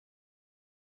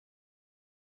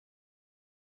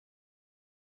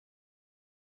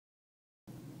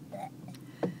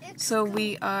So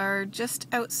we are just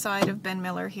outside of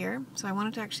Benmiller here. So I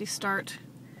wanted to actually start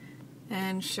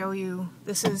and show you,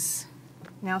 this is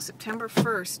now September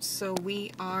 1st, so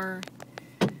we are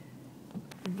a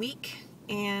week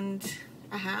and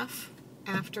a half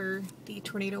after the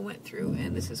tornado went through,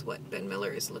 and this is what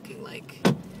Benmiller is looking like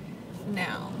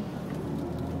now.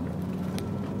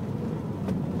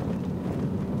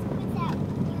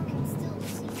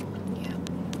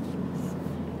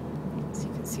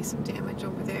 See some damage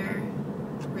over there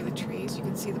where the trees, you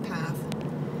can see the path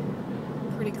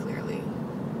pretty clearly.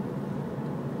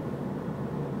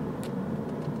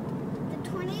 The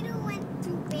tornado went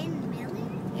through Benmiller?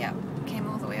 Yeah, came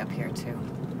all the way up here too.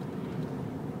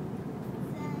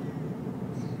 Then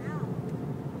how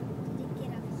did it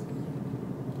get up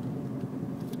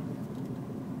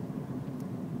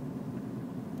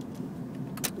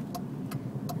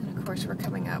here? And of course we're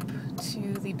coming up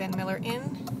to the Benmiller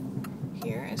Inn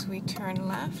here as we turn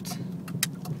left.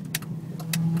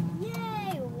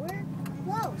 Yay, we're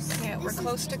close. Yeah, we're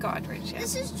close to Goderich. Yeah.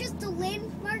 This is just a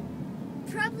landmark,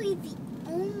 probably the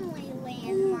only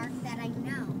landmark that I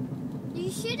know.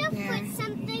 You should have put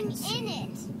something in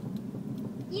it.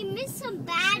 You missed some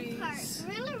bad parts,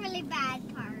 really bad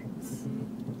parts.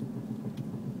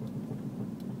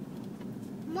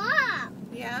 Mom!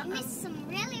 Yeah? You missed some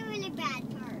really bad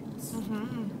parts of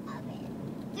Mm-hmm. it.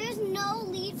 There's no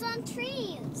leaves on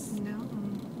trees. No.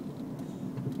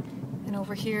 And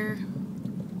over here,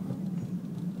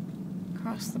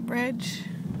 across the bridge.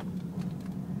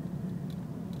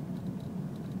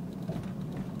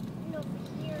 And over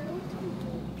here.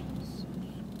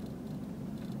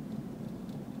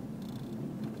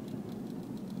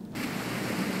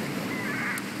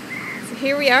 So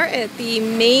here we are at the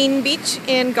main beach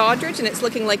in Goderich, and it's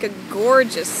looking like a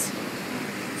gorgeous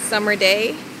summer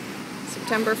day.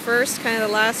 September 1st, kind of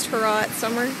the last hurrah at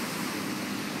summer.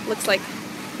 Looks like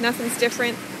nothing's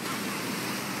different.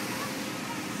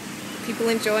 People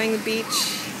enjoying the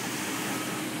beach,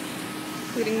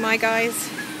 including my guys.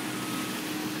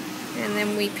 And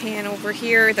then we pan over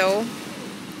here, though,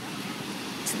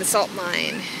 to the salt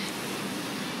mine.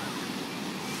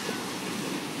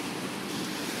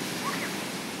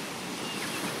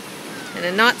 And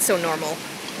a not so normal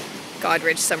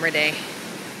Goderich summer day.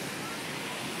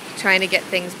 Trying to get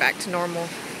things back to normal.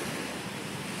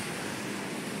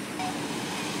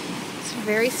 It's a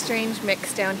very strange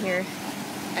mix down here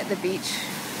at the beach.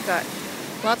 We've got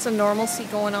lots of normalcy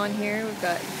going on here. We've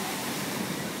got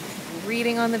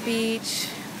reading on the beach,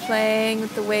 playing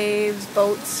with the waves,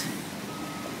 boats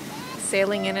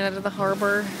sailing in and out of the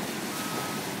harbour.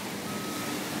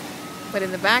 But in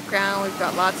the background we've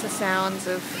got lots of sounds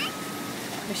of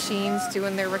machines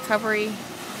doing their recovery.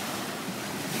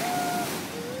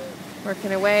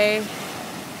 Working away,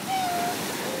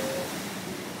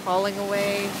 hauling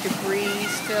away debris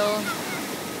still,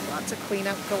 lots of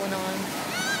cleanup going on.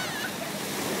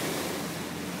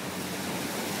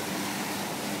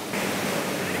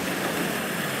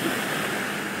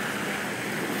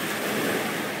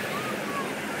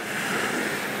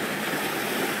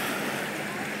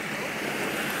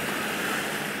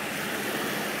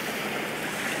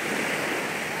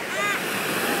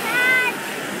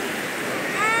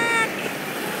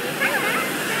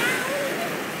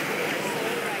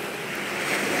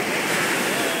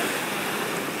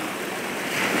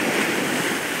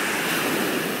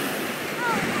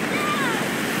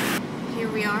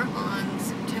 We are on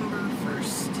September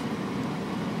 1st.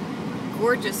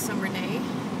 Gorgeous summer day.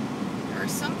 There are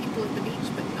some people at the beach,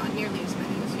 but not nearly as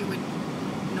many as you would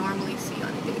normally see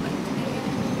on a day like today.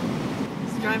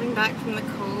 So driving back from the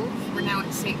cove, we're now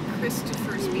at St.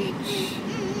 Christopher's Beach.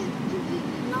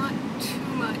 Not too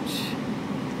much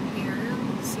here. You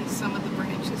can see some of the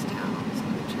branches down,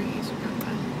 some of the trees. We've got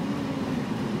the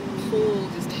pole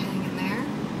just hanging there.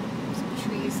 Some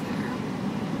trees there.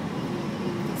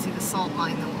 See the salt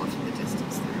mine though off in the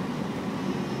distance there.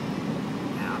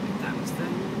 Yeah, I think that was the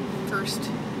first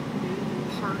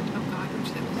part of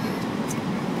Goderich that was built. It's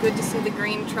good to see the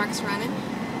green trucks running.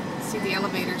 See the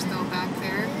elevators though back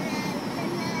there,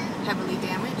 heavily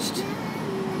damaged.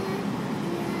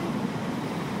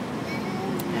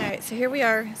 Alright, so here we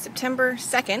are, September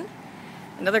 2nd.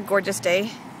 Another gorgeous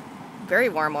day. Very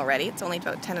warm already. It's only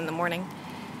about 10 in the morning.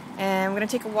 And we're going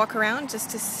to take a walk around just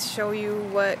to show you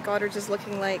what Goderich is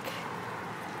looking like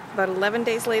about 11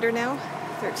 days later now.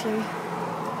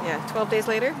 12 days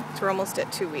later. So we're almost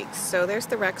at 2 weeks. So there's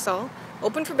the Rexall.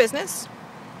 Open for business.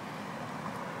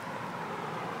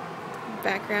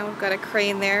 Background, we've got a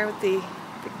crane there with the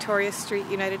Victoria Street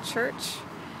United Church.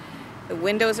 The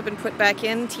windows have been put back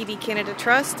in. TD Canada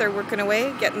Trust, they're working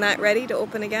away, getting that ready to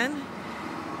open again.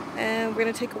 And we're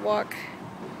going to take a walk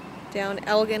down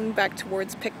Elgin back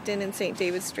towards Picton and St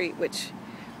David's Street, which,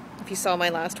 if you saw my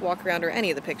last walk around or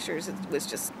any of the pictures, it was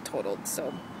just totaled.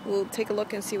 So we'll take a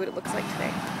look and see what it looks like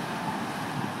today.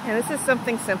 And this is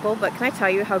something simple, but can I tell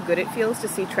you how good it feels to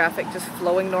see traffic just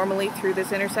flowing normally through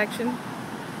this intersection?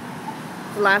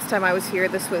 The last time I was here,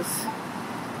 this was,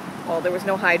 well, there was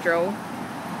no hydro,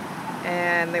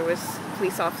 and there was a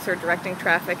police officer directing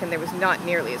traffic, and there was not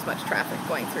nearly as much traffic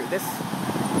going through.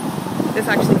 This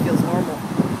actually feels normal.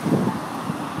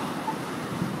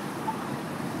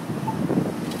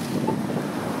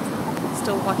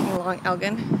 Still walking along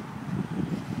Elgin.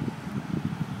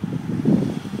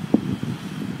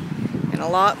 And a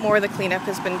lot more of the cleanup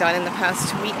has been done in the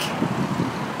past week.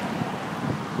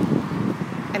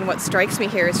 And what strikes me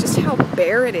here is just how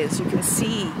bare it is. You can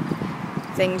see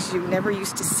things you never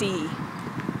used to see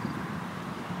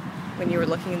when you were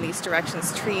looking in these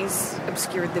directions. Trees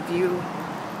obscured the view.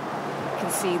 You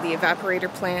can see the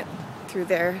evaporator plant through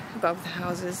there above the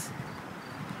houses.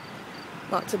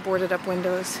 Lots of boarded up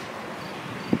windows.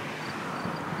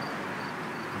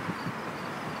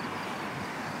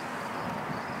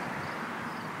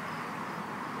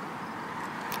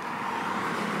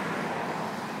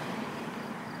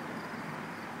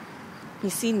 You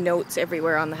see notes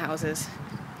everywhere on the houses,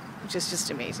 which is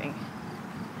just amazing.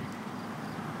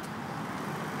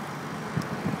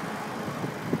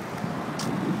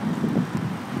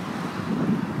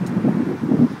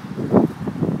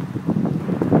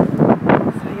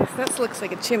 So I guess that looks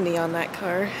like a chimney on that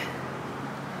car.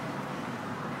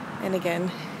 And again,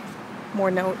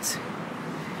 more notes.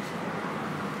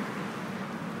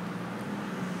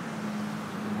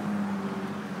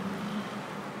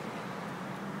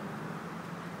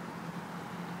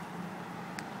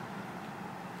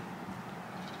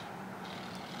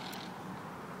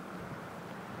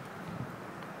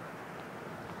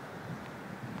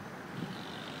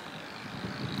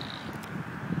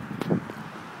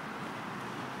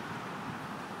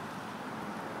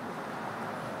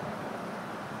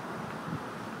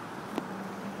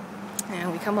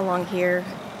 And we come along here,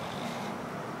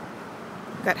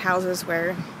 we've got houses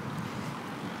where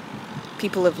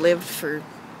people have lived for,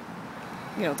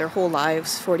 you know, their whole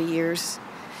lives, 40 years.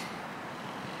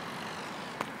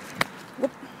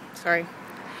 Whoop, sorry.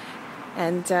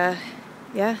 And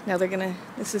yeah, now they're gonna,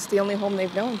 this is the only home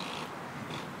they've known.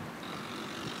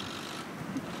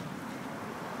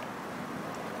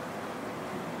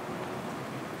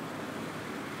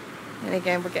 And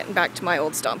again, we're getting back to my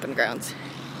old stomping grounds.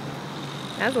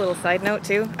 As a little side note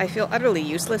too, I feel utterly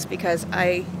useless because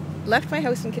I left my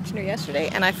house in Kitchener yesterday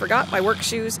and I forgot my work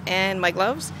shoes and my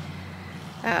gloves.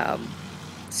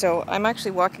 So I'm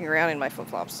actually walking around in my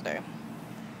flip-flops today.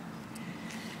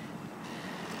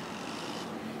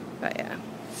 But yeah,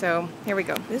 so here we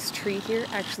go. This tree here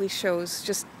actually shows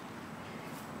just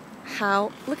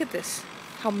how, look at this,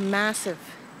 how massive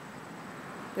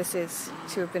this is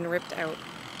to have been ripped out.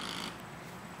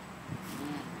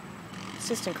 It's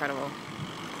just incredible.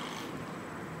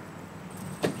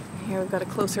 Here we've got a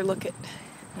closer look at,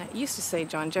 it used to say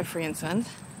John Jeffrey and Sons.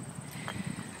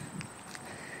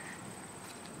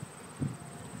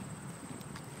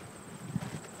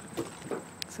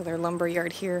 So their lumber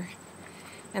yard here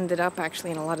ended up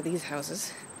actually in a lot of these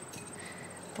houses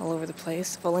all over the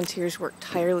place. Volunteers worked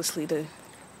tirelessly to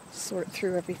sort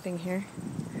through everything here.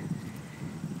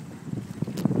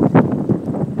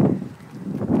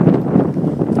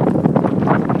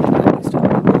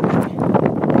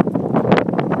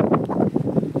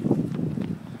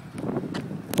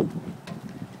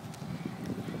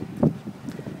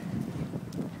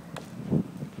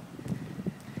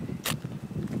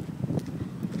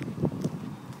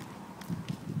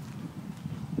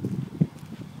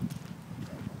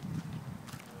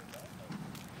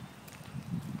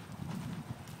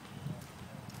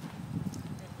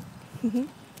 And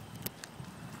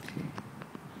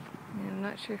I'm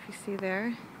not sure if you see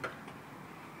there,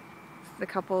 this is the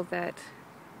couple that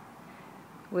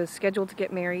was scheduled to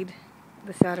get married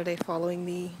the Saturday following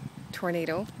the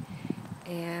tornado,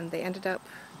 and they ended up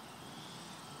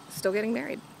still getting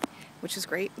married, which is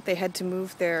great. They had to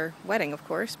move their wedding, of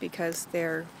course, because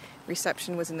their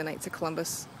reception was in the Knights of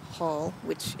Columbus Hall,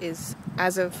 which is,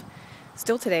 as of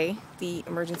still today, the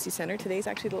emergency center. Today's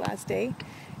actually the last day.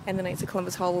 And the Knights of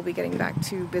Columbus Hall will be getting back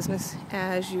to business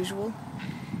as usual.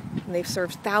 And they've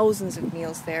served thousands of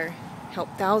meals there,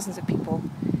 helped thousands of people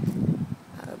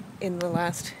in the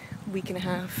last week and a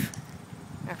half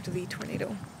after the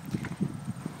tornado.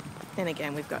 And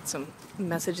again, we've got some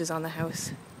messages on the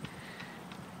house.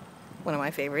 One of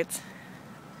my favorites.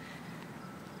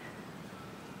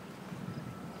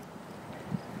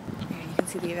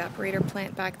 see the evaporator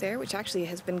plant back there, which actually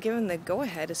has been given the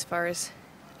go-ahead as far as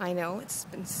I know. It's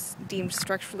been deemed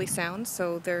structurally sound,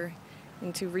 so they're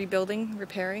into rebuilding,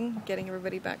 repairing, getting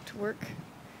everybody back to work.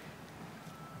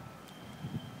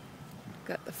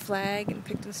 Got the flag in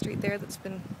Picton St there that's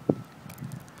been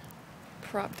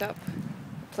propped up,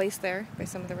 placed there by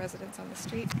some of the residents on the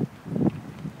street.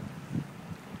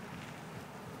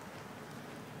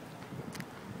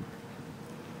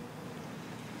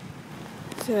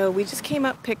 So we just came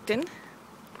up Picton,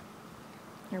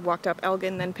 or walked up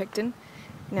Elgin, then Picton.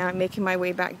 Now I'm making my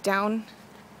way back down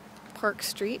Park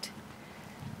Street,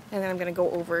 and then I'm going to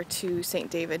go over to St.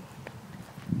 David.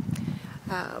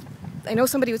 I know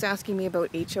somebody was asking me about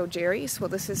H.O. Jerry's. Well,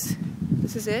 this is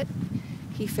it.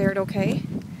 He fared okay,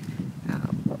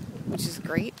 which is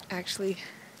great. Actually,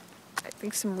 I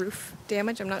think some roof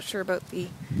damage. I'm not sure about the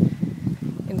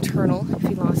internal, if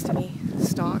he lost any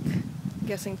stock. I'm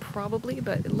guessing probably,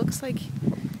 but it looks like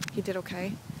he did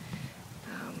okay.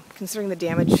 Considering the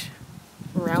damage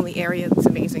around the area, it's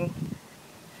amazing.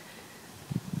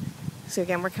 So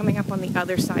again, we're coming up on the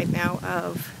other side now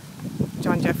of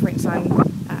John Jeffrey & Son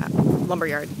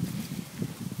lumberyard.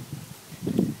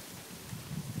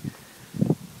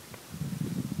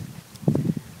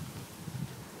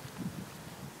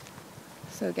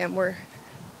 So again, we're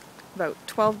about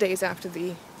 12 days after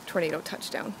the tornado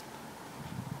touchdown.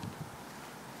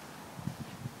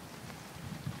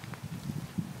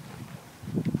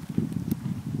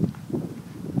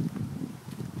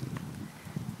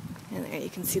 And there you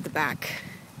can see the back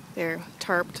there,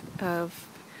 tarped, of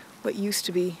what used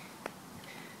to be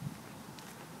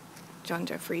John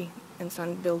Jeffrey &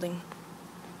 Son building.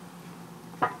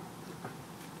 So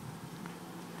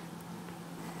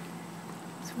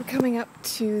we're coming up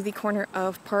to the corner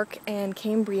of Park and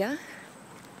Cambria.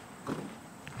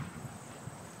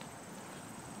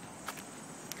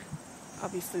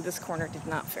 Obviously this corner did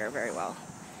not fare very well.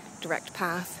 Direct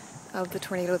path of the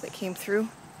tornado that came through.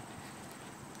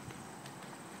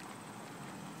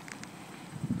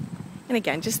 And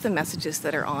again, just the messages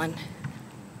that are on.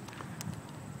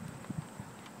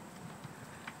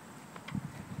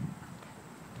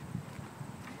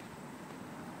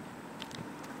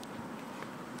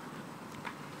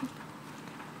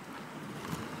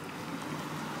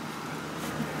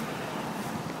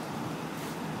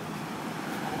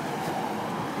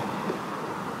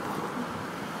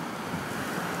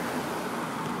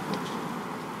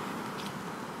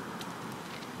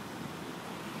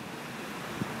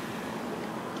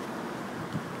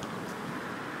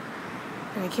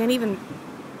 And I can't even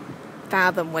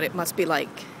fathom what it must be like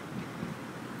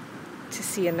to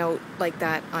see a note like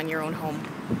that on your own home,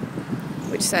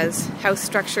 which says, house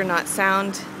structure not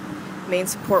sound, main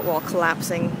support wall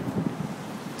collapsing,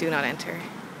 do not enter.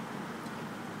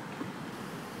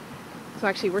 So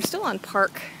actually we're still on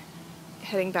Park,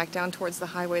 heading back down towards the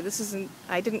highway.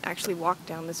 I didn't actually walk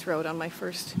down this road on my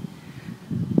first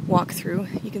walk through.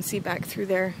 You can see back through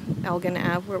there, Elgin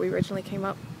Ave, where we originally came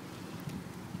up.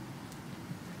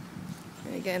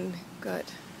 And again, got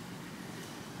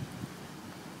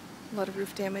a lot of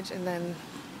roof damage, and then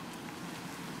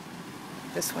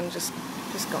this one just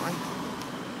gone.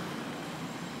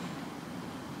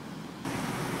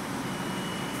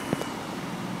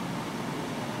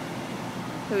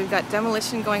 So we've got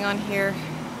demolition going on here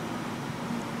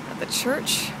at the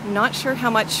church. I'm not sure how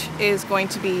much is going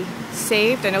to be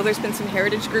saved. I know there's been some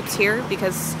heritage groups here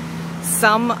because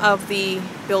some of the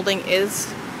building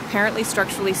is apparently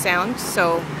structurally sound,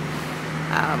 so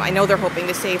I know they're hoping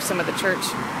to save some of the church.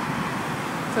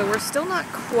 So we're still not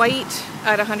quite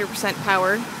at 100%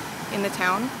 power in the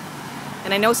town.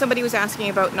 And I know somebody was asking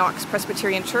about Knox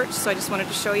Presbyterian Church, so I just wanted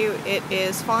to show you it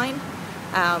is fine.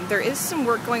 There is some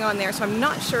work going on there, so I'm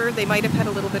not sure. They might have had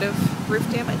a little bit of roof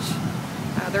damage.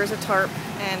 There's a tarp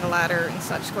and a ladder and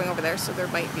such going over there, so there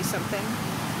might be something.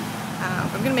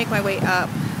 I'm going to make my way up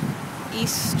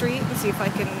East Street and see if I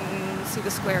can see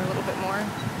the square a little bit more.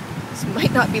 This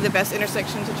might not be the best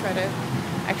intersection to try to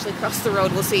actually cross the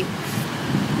road. We'll see.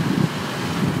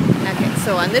 Okay,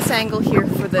 so on this angle here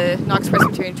for the Knox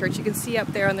Presbyterian Church, you can see up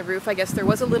there on the roof, I guess there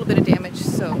was a little bit of damage,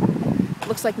 so it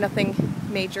looks like nothing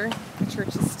major. The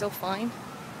church is still fine.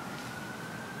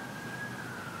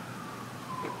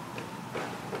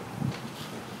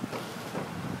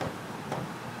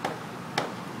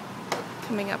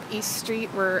 Coming up East Street,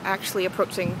 we're actually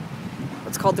approaching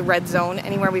what's called the red zone.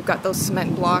 Anywhere we've got those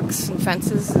cement blocks and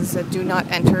fences is a do not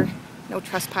enter, no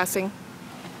trespassing.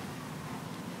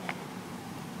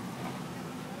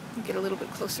 Get a little bit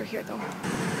closer here though.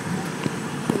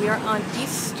 So we are on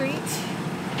East Street,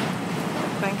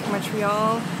 Bank of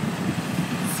Montreal.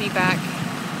 See back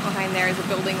Behind there is a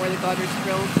building where the Goderich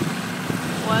Grill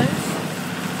was.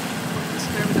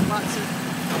 Square with lots of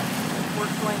work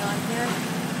going on here.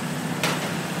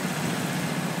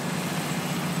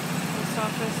 Post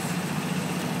office.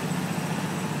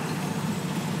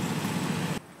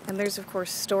 And there's of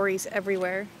course stories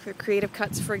everywhere. The Creative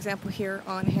Cuts, for example, here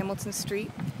on Hamilton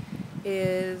Street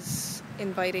is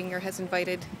inviting, or has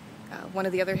invited, one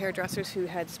of the other hairdressers who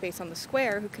had space on the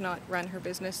square, who cannot run her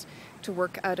business, to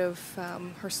work out of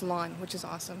her salon, which is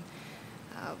awesome.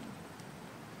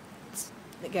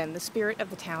 Again, the spirit of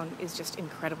the town is just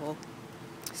incredible.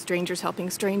 Strangers helping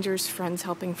strangers, friends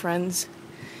helping friends,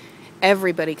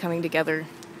 everybody coming together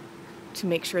to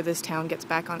make sure this town gets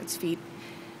back on its feet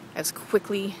as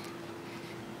quickly,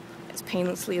 as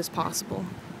painlessly as possible.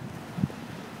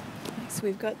 So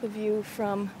we've got the view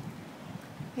from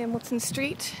Hamilton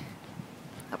Street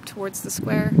up towards the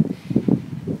square.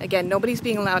 Again, nobody's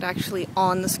being allowed actually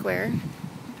on the square.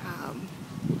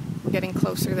 We're getting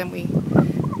closer than we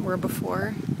were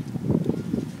before.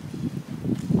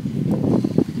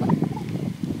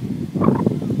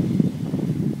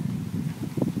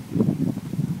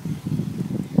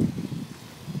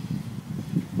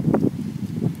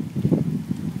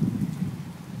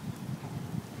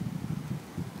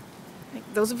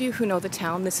 Those of you who know the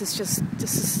town, this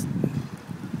is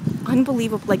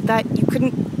unbelievable. Like that, you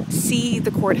couldn't see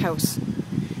the courthouse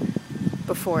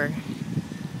before.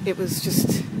 It was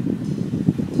just,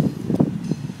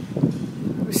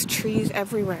 there was trees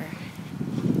everywhere.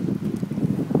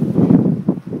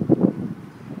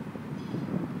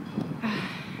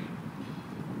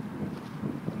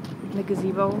 The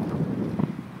gazebo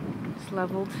is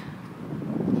leveled.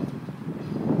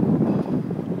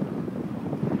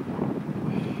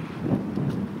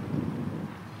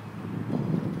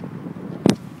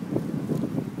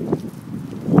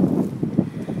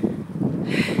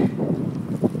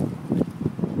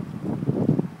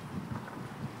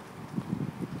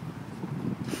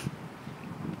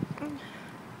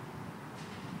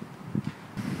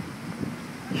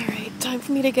 Time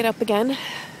for me to get up again.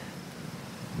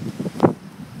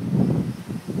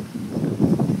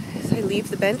 As I leave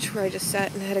the bench where I just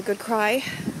sat and had a good cry.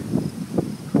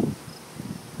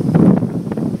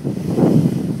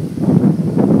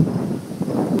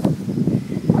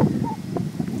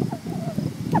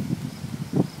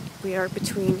 We are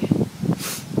between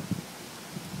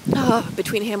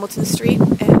Hamilton Street,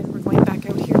 and we're going back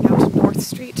out here now to North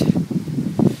Street.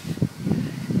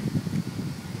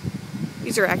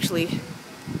 These are actually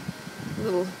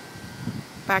little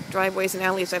back driveways and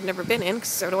alleys I've never been in,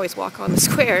 because I would always walk on the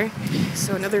square.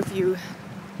 So another view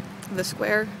of the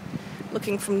square,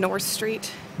 looking from North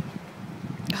Street.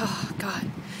 Oh, God.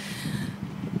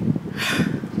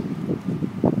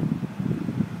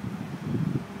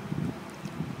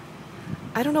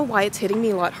 I don't know why it's hitting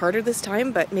me a lot harder this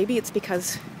time, but maybe it's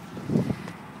because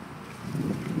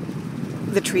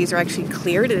the trees are actually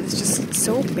cleared and it's just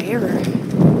so bare.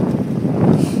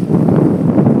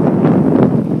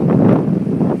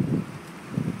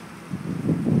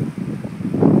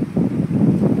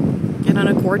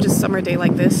 Gorgeous summer day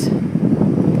like this,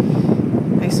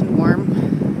 nice and warm,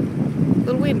 a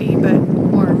little windy but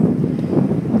warm.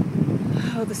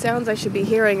 Oh, the sounds I should be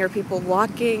hearing are people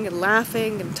walking and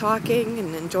laughing and talking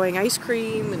and enjoying ice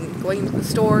cream and going to the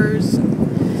stores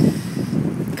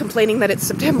and complaining that it's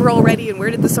September already and where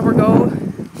did the summer go.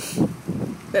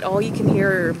 But all you can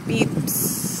hear are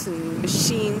beeps and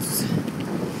machines,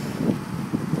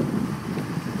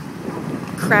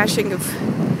 crashing of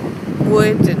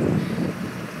wood and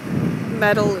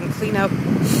metal and clean up.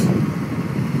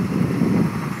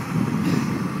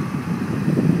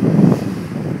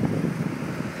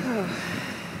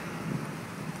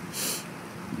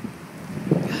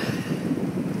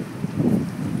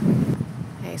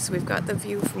 Okay, so we've got the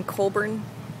view from Colborne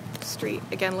Street,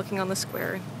 again looking on the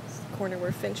square, the corner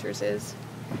where Fincher's is.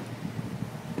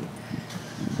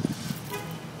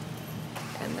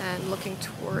 And then looking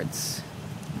towards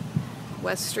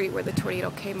West Street where the tornado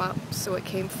came up, so it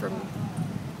came from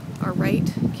our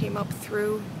right, came up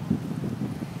through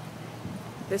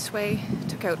this way,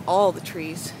 took out all the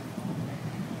trees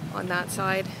on that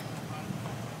side,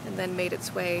 and then made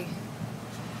its way,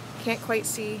 can't quite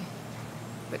see,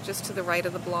 but just to the right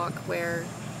of the block where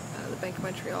the Bank of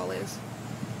Montreal is.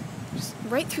 Just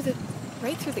right through the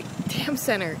damn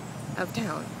center of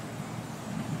town.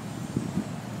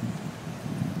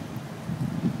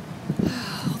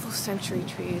 All those century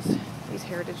trees, these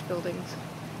heritage buildings.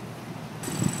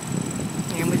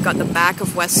 And we've got the back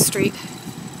of West Street.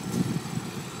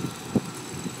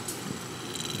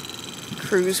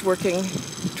 Crews working,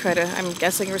 try to, I'm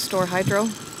guessing, restore hydro.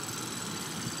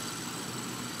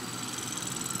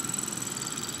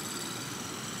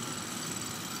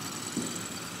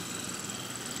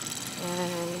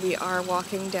 And we are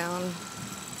walking down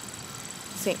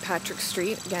St. Patrick's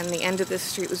Street. Again, the end of this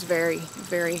street was very,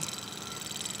 very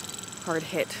hard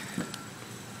hit.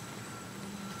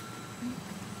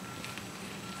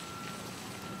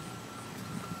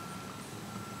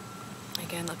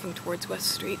 Again, looking towards West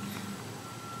Street.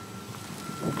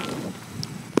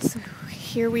 So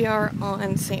here we are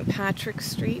on St. Patrick's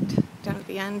Street, down at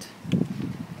the end,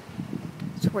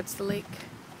 towards the lake.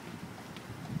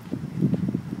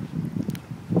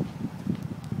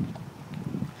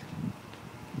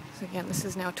 So again, this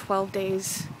is now 12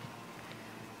 days,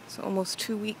 so almost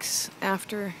 2 weeks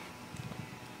after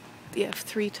the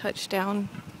F3 touchdown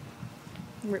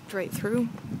ripped right through.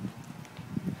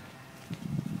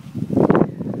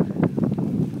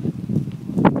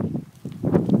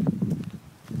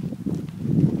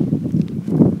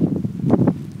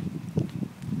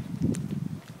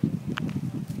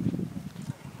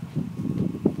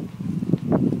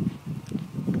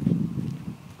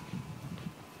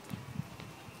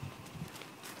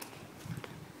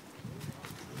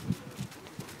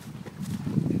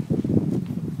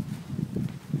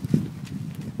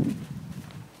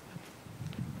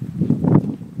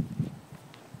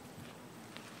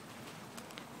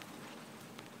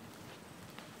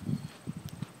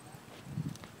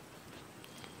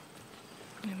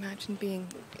 Imagine being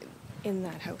in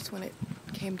that house when it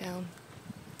came down.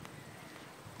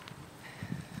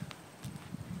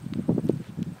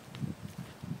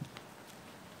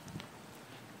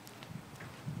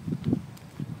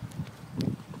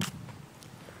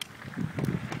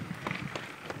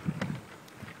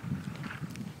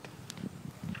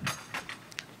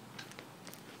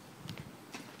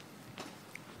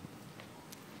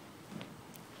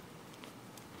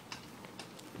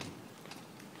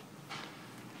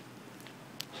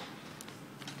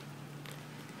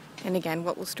 And again,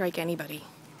 what will strike anybody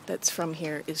that's from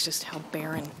here is just how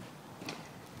barren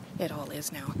it all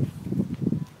is now.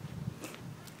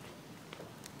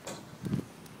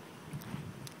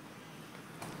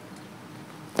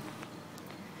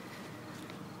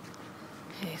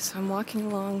 Okay, so I'm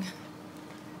walking along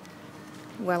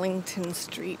Wellington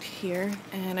Street here,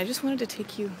 and I just wanted to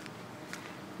take you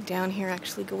down here,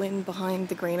 actually go in behind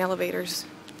the grain elevators.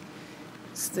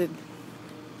 It's the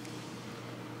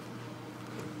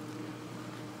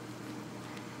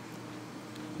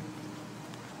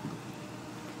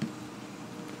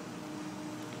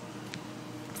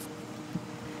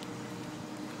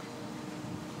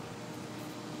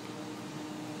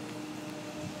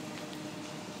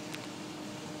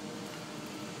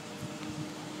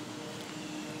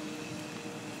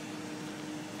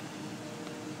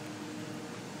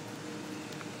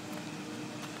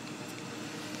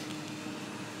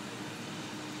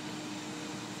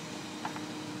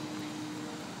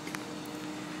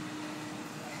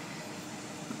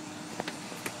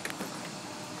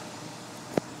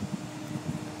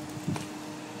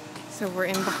So we're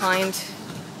in behind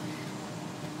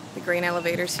the grain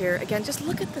elevators here. Again, just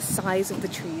look at the size of the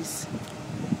trees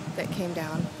that came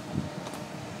down.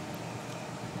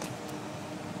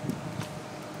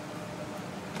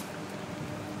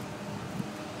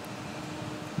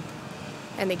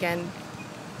 And again,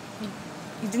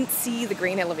 you didn't see the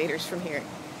grain elevators from here.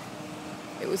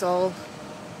 It was all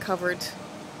covered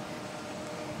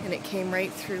and it came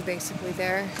right through basically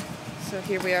there. So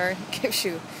here we are. Gives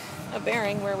you a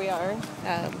bearing where we are,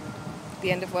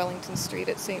 the end of Wellington Street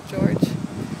at St. George.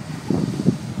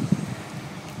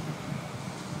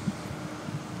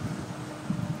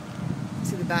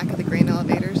 See the back of the grain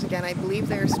elevators. Again, I believe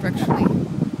they're structurally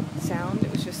sound.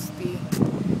 It was just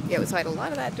it was like a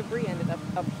lot of that debris ended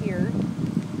up here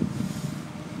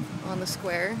on the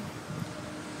square.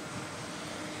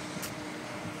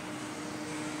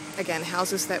 Again,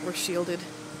 houses that were shielded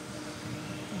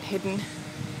and hidden.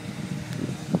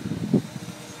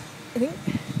 I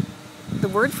think the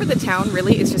word for the town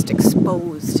really is just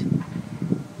exposed.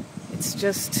 It's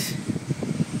just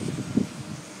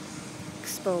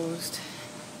exposed.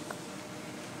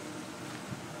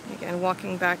 Again,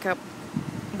 walking back up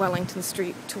Wellington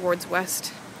Street towards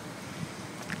west.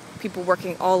 People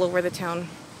working all over the town.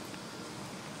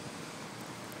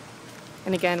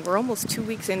 And again, we're almost 2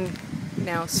 weeks in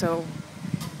now, so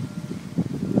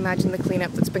imagine the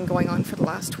cleanup that's been going on for the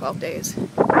last 12 days.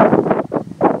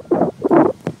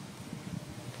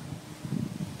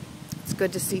 It's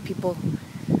good to see people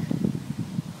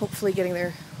hopefully getting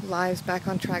their lives back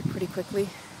on track pretty quickly,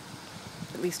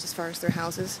 at least as far as their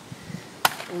houses.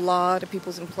 A lot of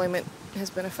people's employment has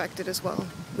been affected as well,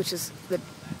 which is the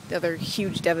other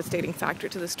huge devastating factor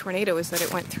to this tornado, is that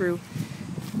it went through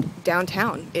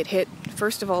downtown. It hit,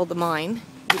 first of all, the mine,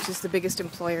 which is the biggest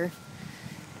employer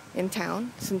in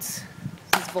town since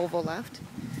Volvo left,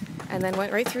 and then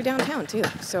went right through downtown too.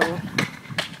 So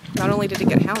not only did it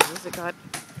get houses, it got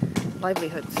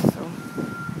livelihoods. So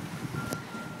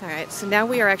alright, so now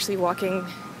we are actually walking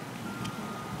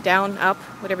down, up,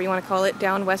 whatever you want to call it,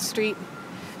 down West Street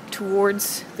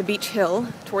towards the Beach Hill,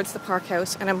 towards the Park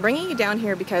House. And I'm bringing you down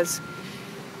here because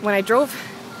when I drove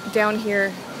down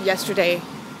here yesterday,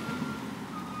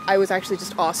 I was actually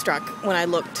just awestruck when I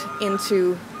looked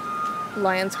into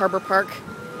Lions Harbour Park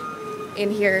in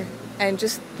here and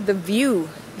just the view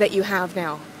that you have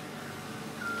now.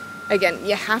 Again,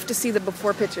 you have to see the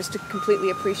before pictures to completely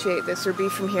appreciate this or be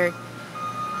from here.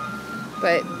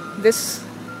 But this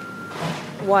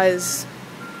was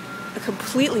a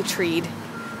completely treed,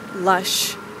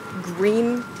 lush,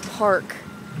 green park.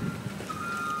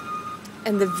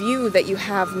 And the view that you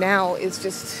have now is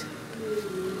just,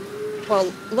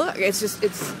 well, look,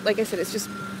 it's like I said, it's just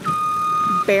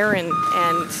barren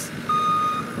and,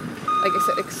 like I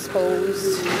said,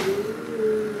 exposed.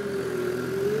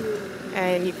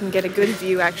 And you can get a good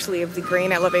view, actually, of the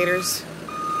grain elevators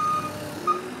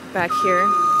back here.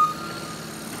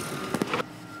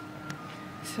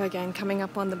 So again, coming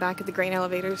up on the back of the grain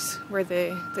elevators where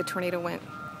the tornado went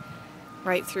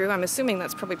right through. I'm assuming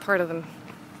that's probably part of them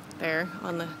there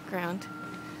on the ground.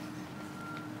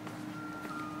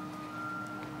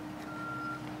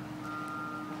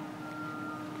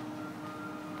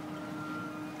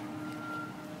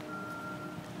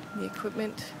 The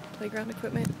equipment, playground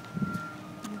equipment,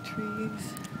 and the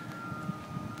trees.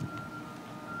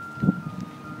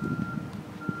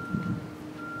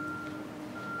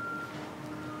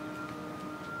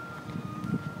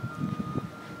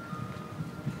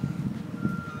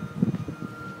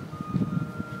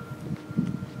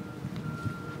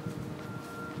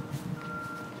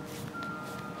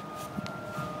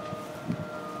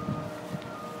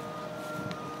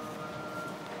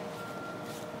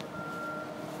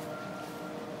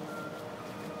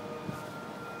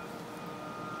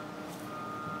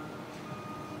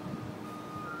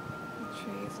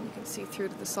 And you can see through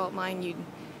to the salt mine. You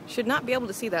should not be able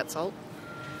to see that salt.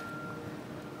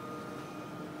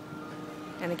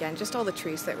 And again, just all the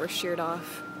trees that were sheared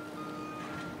off.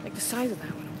 Like the size of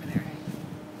that one over there.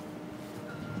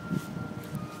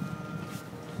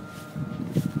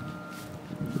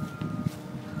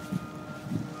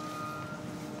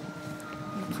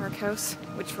 And the Park House,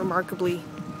 which remarkably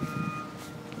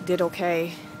did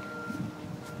okay.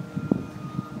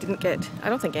 Didn't get, I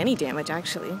don't think, any damage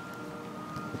actually.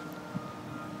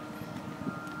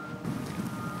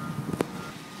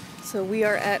 So we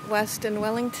are at West and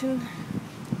Wellington.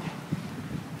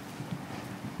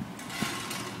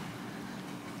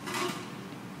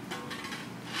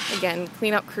 Again,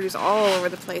 cleanup crews all over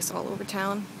the place, all over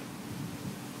town.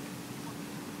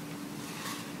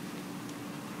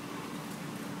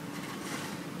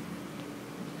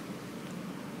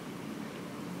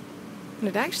 And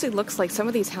it actually looks like some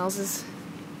of these houses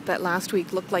that last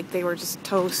week looked like they were just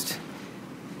toast.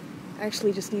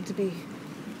 Actually just need to be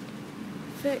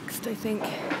fixed, I think,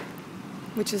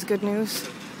 which is good news.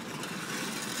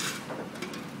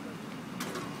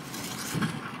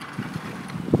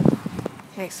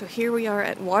 Okay, so here we are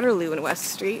at Waterloo and West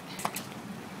Street.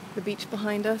 The beach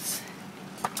behind us,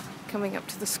 coming up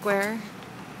to the square.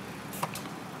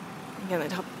 Again,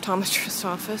 the optometrist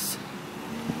office,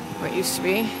 where it used to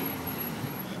be.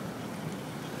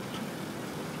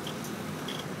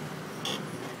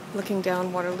 Looking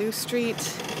down Waterloo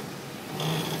Street.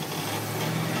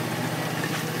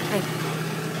 I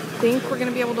think we're going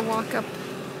to be able to walk up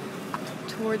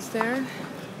towards there.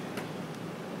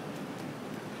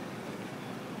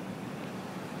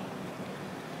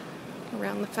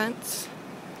 Around the fence.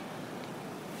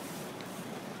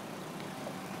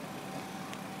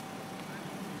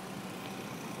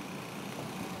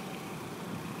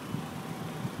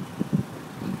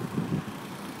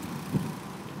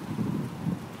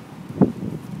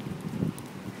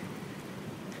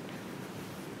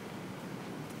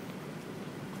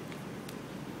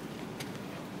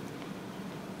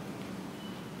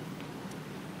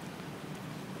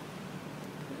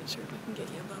 Not sure if I can get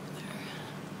you above there.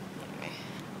 Anyway.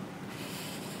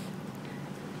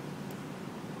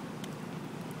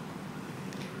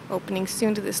 Opening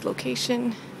soon to this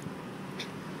location.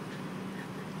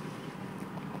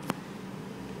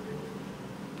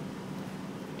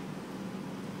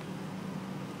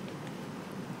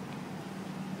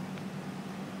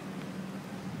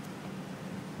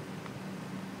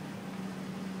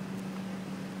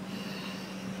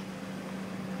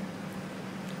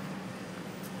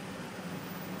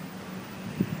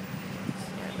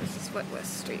 What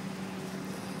West Street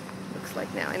looks looks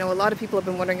like now. I know a lot of people have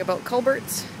been wondering about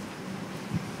culverts.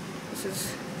 This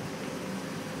is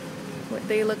what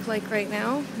they look like right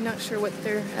now. I'm not sure what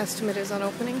their estimate is on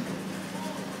opening.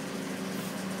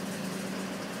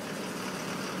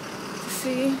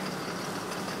 See?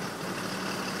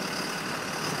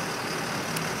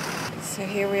 So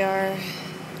here we are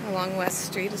along West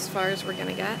Street as far as we're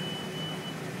gonna get.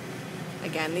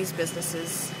 Again, these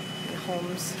businesses and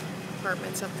homes,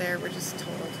 apartments up there were just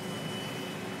totaled.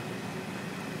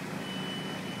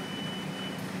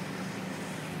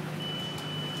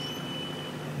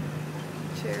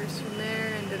 Chairs from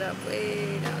there ended up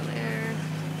way down there.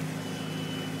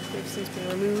 They've since been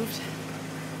removed.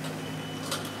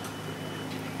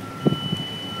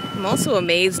 I'm also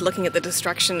amazed looking at the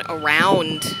destruction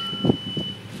around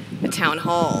the town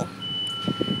hall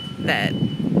that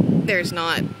there's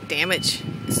not damage,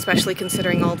 especially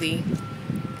considering all the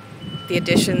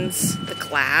additions, the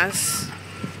glass.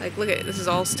 Like, look at it, this is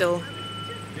all still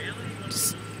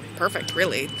just perfect,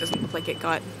 really. It doesn't look like it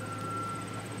got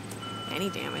any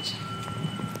damage.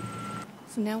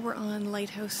 So now we're on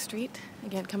Lighthouse Street,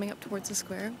 again coming up towards the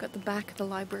square. We've got the back of the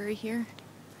library here.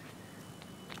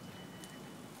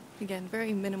 Again,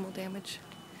 very minimal damage.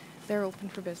 They're open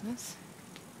for business.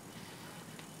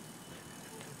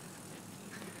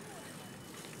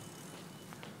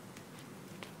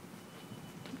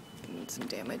 And some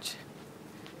damage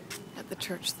at the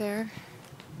church there,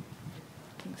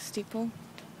 and the steeple.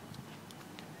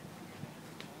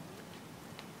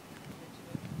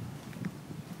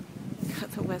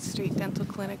 Got the West Street Dental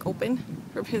Clinic open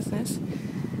for business.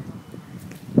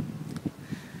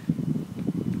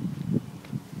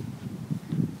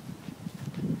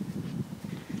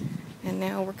 And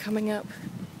now we're coming up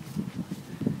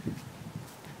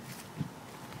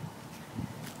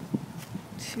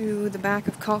to the back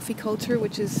of Coffee Culture,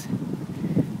 which is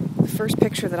the first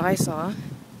picture that I saw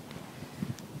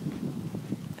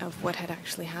of what had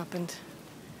actually happened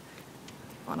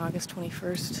on August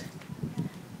 21st.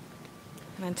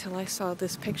 And until I saw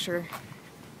this picture,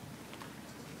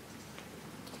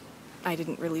 I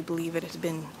didn't really believe it had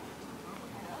been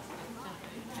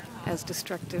as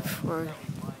destructive or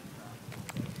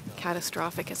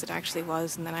catastrophic as it actually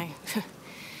was. And then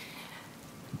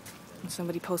when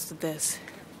somebody posted this,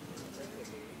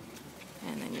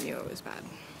 and then you knew it was bad.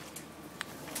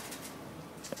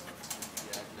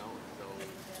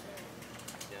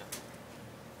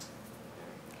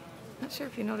 Not sure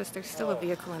if you noticed, there's still a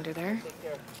vehicle under there,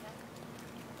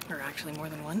 or actually more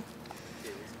than one.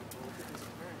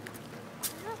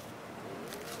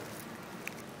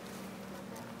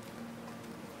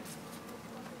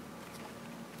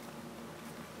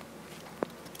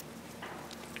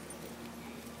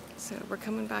 So we're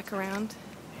coming back around.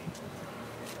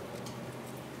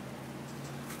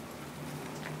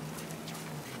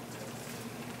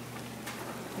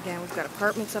 Again, we've got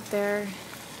apartments up there.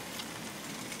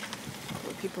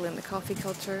 With people in the Coffee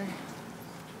Culture.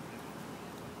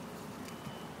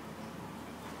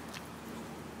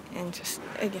 And just,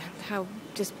 again, how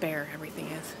just bare everything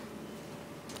is.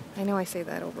 I know I say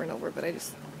that over and over, but I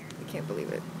can't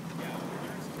believe it.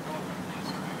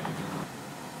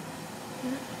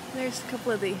 There's a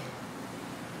couple of the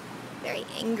very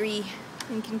angry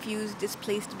and confused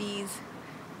displaced bees.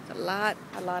 There's a lot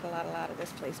of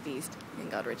displaced bees in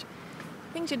Goderich.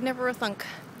 Things you'd never have thunk.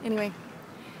 Anyway,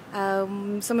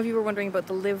 some of you were wondering about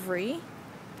the livery.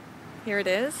 Here it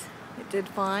is. It did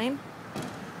fine.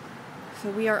 So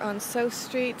we are on South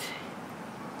Street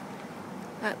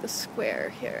at the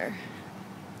square here.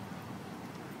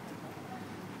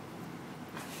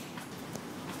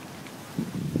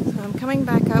 So I'm coming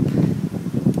back up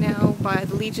now by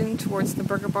the Legion towards the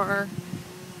Burger Bar,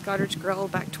 Goderich Grill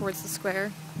back towards the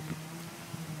square.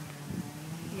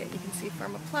 Yeah, you can see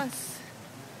Pharma Plus.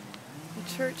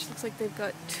 The church looks like they've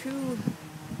got two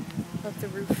of the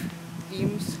roof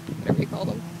beams, whatever you call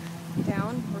them,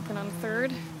 down, working on a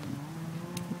third.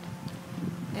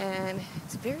 And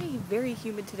it's very, very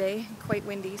humid today, quite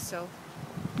windy, so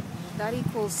that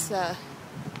equals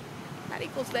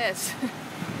this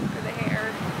for the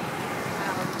hair.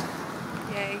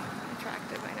 Yay,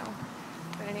 attractive, I know.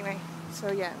 But anyway,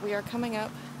 so yeah, we are coming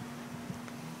up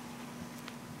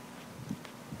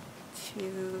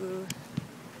to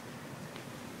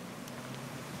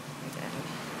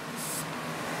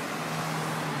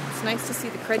it's nice to see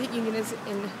the credit union is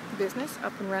in business,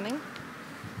 up and running.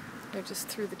 They're just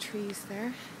through the trees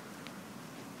there.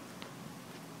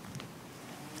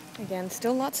 Again,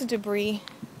 still lots of debris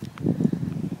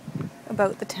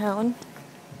about the town.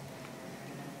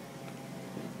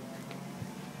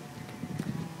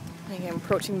 Again,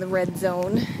 approaching the red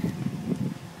zone.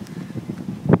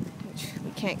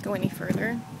 can't go any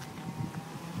further.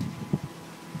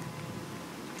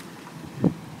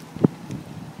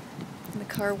 And the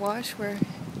car wash where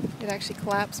it actually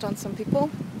collapsed on some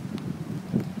people.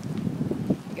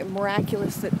 It's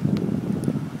miraculous that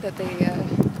there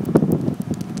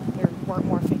weren't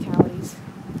more fatalities.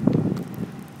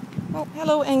 Oh,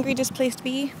 hello, angry displaced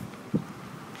bee.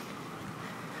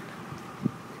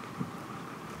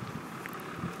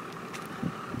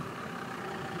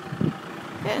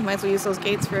 Yeah, might as well use those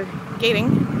gates for gating.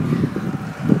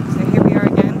 So here we are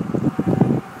again,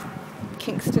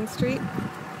 Kingston Street.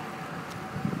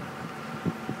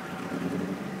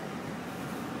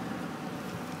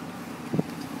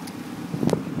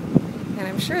 And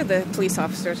I'm sure the police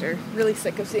officers are really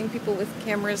sick of seeing people with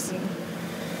cameras and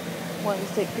wanting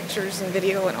to take pictures and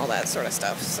video and all that sort of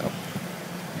stuff. So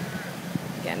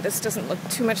again, this doesn't look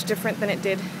too much different than it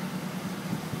did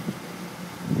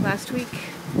last week.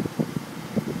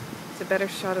 It's a better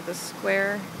shot of the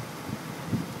square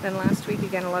than last week.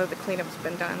 Again, a lot of the cleanup's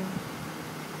been done.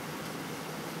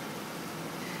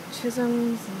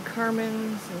 Chisholm's and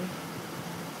Carmen's and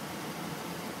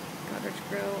Goderich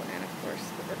Grill, and of course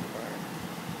the Burger Bar.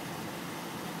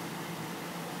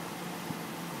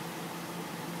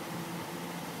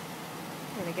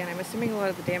 And again, I'm assuming a lot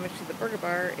of the damage to the Burger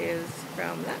Bar is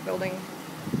from that building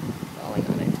falling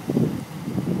on it.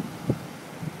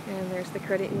 And there's the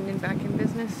credit union back in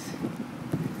business,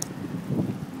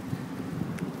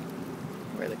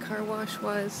 where the car wash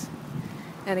was.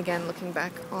 And again, looking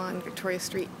back on Victoria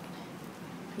Street,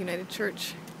 United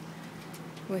Church,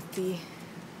 with the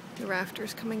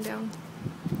rafters coming down.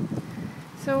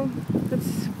 So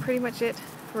that's pretty much it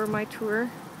for my tour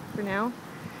for now.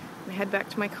 I'm gonna head back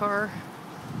to my car,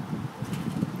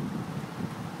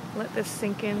 let this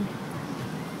sink in.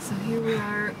 So here we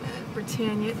are at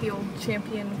Britannia, the old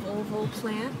Champion Volvo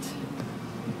plant.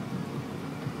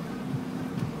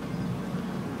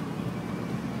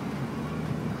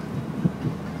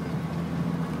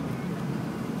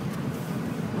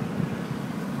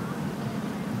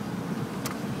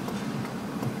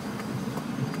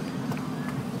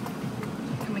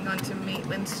 Coming onto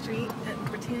Maitland Street at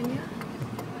Britannia.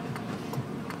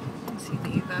 You can see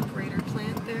the Evaporator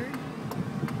Plant there.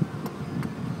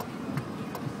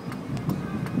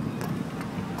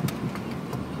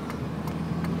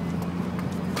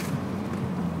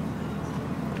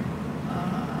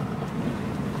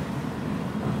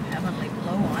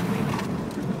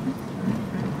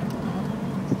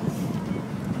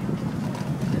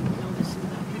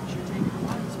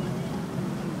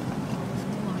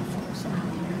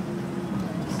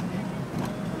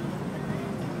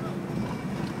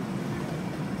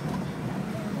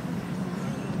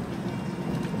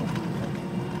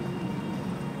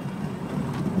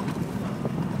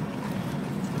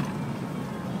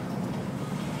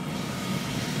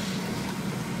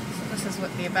 This is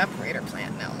what the evaporator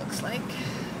plant now looks like.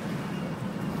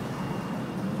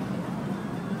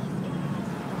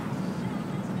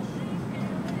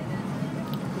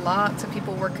 Lots of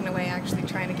people working away, actually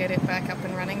trying to get it back up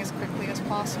and running as quickly as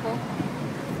possible.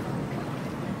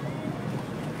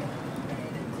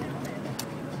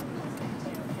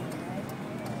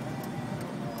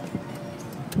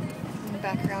 In the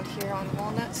background here on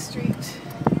Walnut Street.